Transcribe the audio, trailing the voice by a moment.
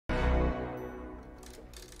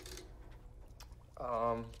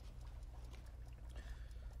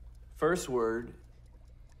First word,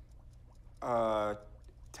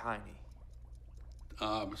 tiny.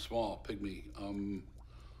 Small, pygmy,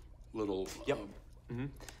 little. Yep.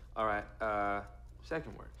 All right.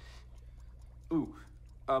 Second word. Ooh,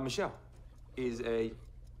 Michelle is a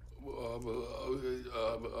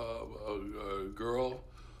girl.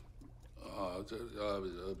 A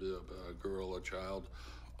girl, a child.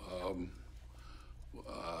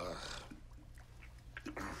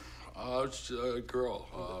 It's a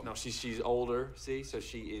girl. no, she's older. See, so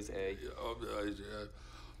she is a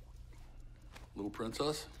little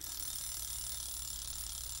princess.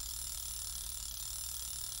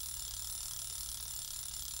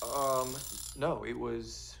 No, it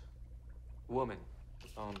was woman.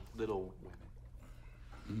 Little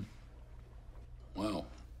women. Wow,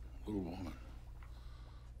 little woman.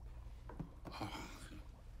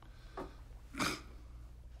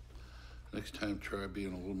 Next time, try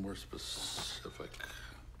being a little more specific.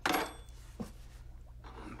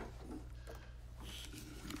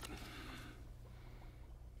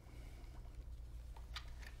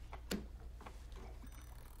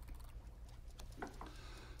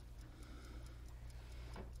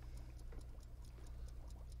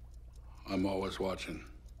 I'm always watching.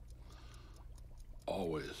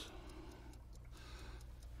 Always.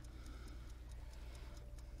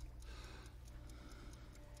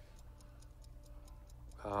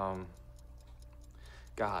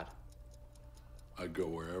 God. I go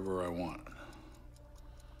wherever I want.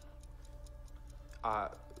 I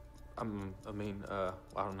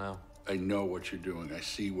don't know. I know what you're doing. I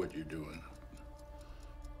see what you're doing.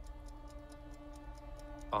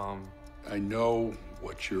 I know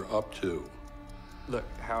what you're up to. Look,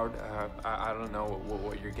 Howard, I don't know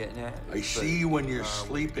what you're getting at. I see when you're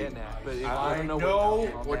sleeping. I know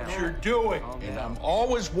what you're doing, and I'm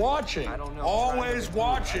always watching. I don't know. Always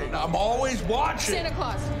watching. I'm always watching. Santa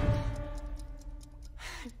Claus.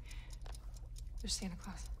 There's Santa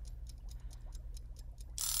Claus.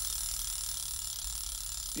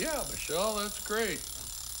 Yeah, Michelle, that's great.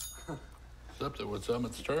 Except that it's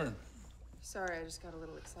Emmett's turn. Sorry, I just got a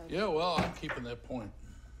little excited. Yeah, well, I'm keeping that point.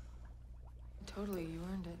 Totally, you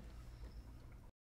earned it.